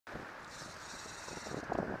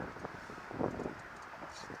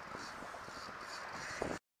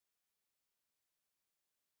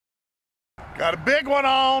Got a big one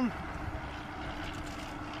on.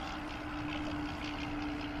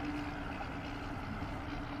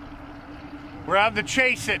 We're having to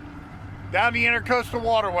chase it down the intercoastal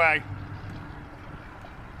waterway.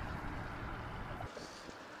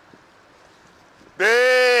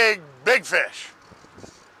 Big fish.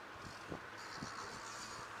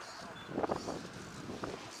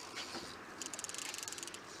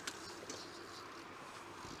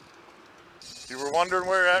 You were wondering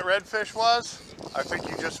where that redfish was? I think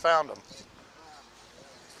you just found him.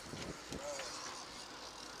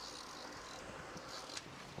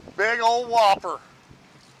 Big old whopper.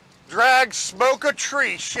 Drag smoke a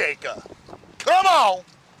tree shaker. Come on.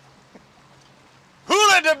 Who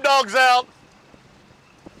let them dogs out?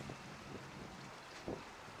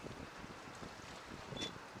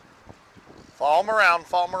 Follow him around,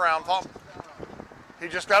 follow him around, follow him. He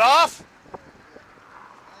just got off?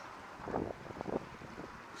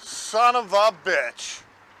 Son of a bitch.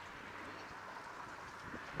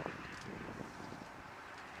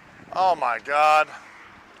 Oh my God.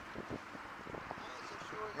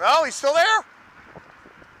 No, he's still there?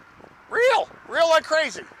 Real like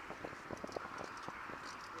crazy.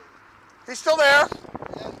 He's still there.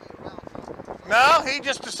 No, he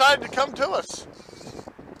just decided to come to us.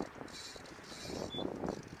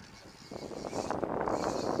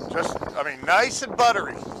 I mean, nice and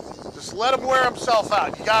buttery. Just let him wear himself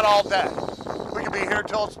out. You got all day. We can be here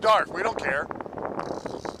till it's dark. We don't care.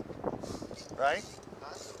 Right?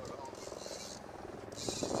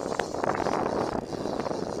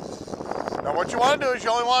 Now what you want to do is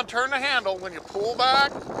you only want to turn the handle when you pull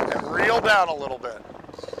back and reel down a little bit.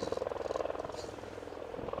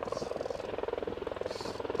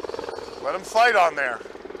 Let him fight on there.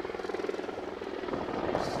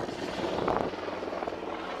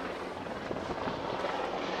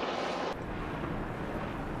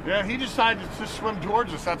 Yeah, he decided to swim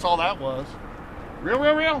towards us. That's all that was.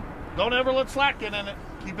 Reel. Don't ever let slack get in it.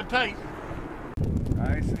 Keep it tight.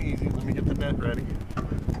 Nice and easy. Let me get the net ready.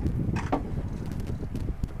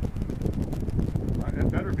 That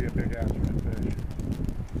better be a big ass redfish.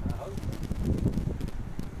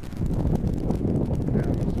 Yeah,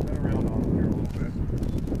 I'm gonna spin around on him here a little bit.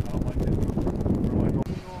 I don't like it.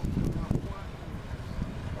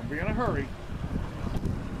 Don't be in a hurry.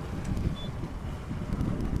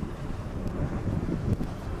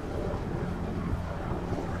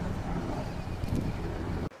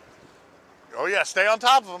 Oh yeah, stay on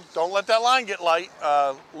top of them. Don't let that line get light,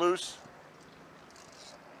 loose.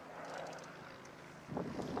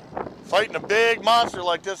 Fighting a big monster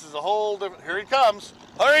like this is a whole different. Here he comes.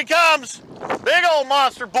 Here he comes. Big old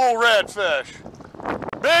monster bull redfish.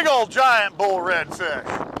 Big old giant bull redfish.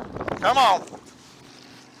 Come on.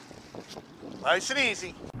 Nice and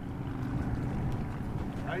easy.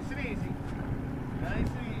 Nice and easy. Nice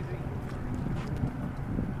and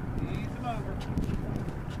easy. Ease him over.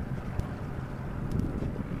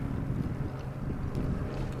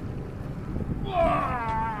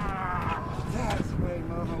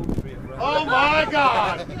 Oh my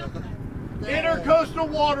God! Intercoastal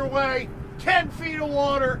waterway, 10 feet of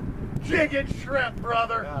water, jig-n-shrimp,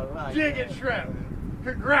 brother. Right. Jig-n-shrimp.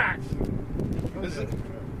 Congrats.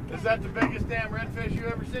 Is that the biggest damn redfish you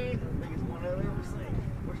ever seen? The biggest one I've ever seen.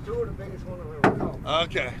 For sure, the biggest one I've ever caught.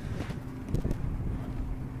 Okay.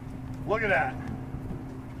 Look at that.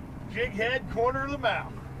 Jig head, corner of the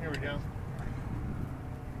mouth. Here we go.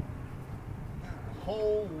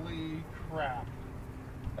 Holy crap.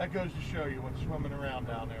 That goes to show you what's swimming around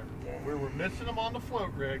down there. We were missing them on the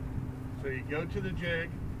float rig, so you go to the jig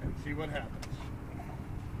and see what happens.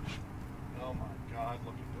 Oh my God,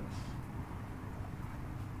 look at this.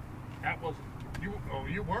 That was, you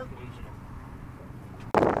weren't losing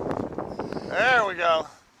them. There we go.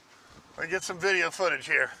 Let me get some video footage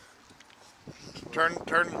here. Turn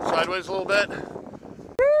sideways a little bit.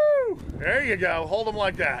 Woo! There you go, hold them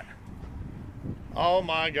like that. Oh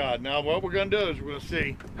my God. Now what we're going to do is we're going to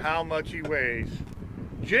see how much he weighs.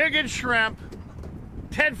 Jig-n-shrimp,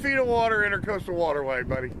 10 feet of water, intercoastal waterway,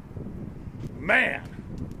 buddy. Man.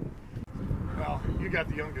 Well, you got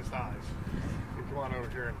the youngest eyes. You come on over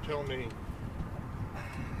here and tell me.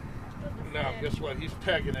 Now, guess what? He's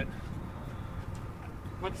pegging it.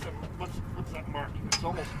 What's that mark? It's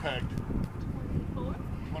almost pegged. 24.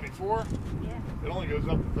 24? Yeah. It only goes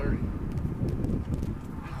up to 30.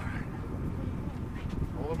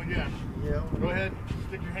 Hold him again. Yeah. Go ahead,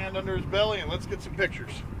 stick your hand under his belly and let's get some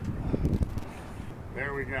pictures.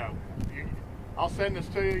 There we go. I'll send this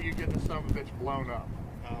to you. You get the son of a bitch blown up.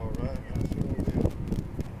 All right. That's what we do.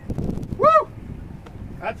 Woo!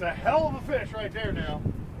 That's a hell of a fish right there now.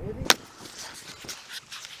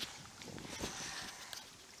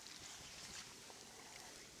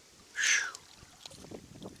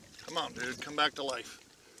 Come on, dude, come back to life.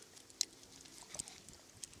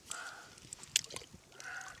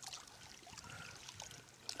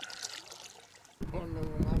 I don't know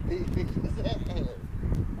when my big fish is at. He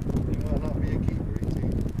might not be a keeper, he's a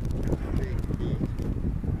big fish.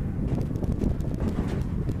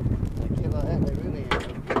 They get like that, they really ain't no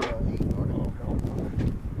good eating, are they?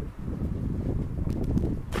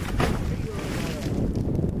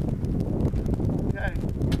 Okay,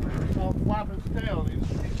 saw him flap his tail,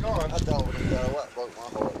 he's gone. I thought when he got away, it broke my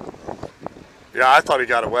heart. Yeah, I thought he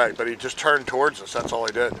got away, but he just turned towards us, that's all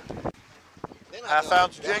he did.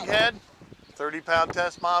 Half-ounce jig head, 30-pound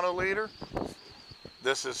test monoliter.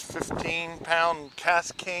 This is 15-pound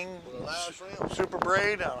Cast King With a live shrimp? super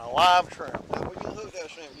braid on a live shrimp. Now, when you hook that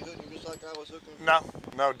shrimp, you hook him just like I was hooking?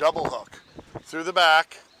 No, double hook. Through the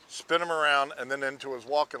back, spin him around, and then into his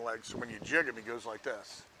walking legs. So when you jig him, he goes like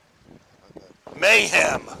this. Okay.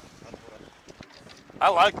 Mayhem. I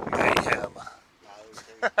like mayhem.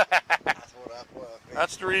 That's what I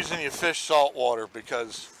That's the reason you fish saltwater,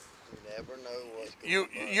 because You never know what's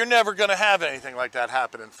you're never going to have anything like that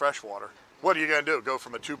happen in freshwater. What are you going to do? Go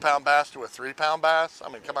from a 2-pound bass to a 3-pound bass? I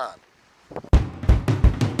mean, come on.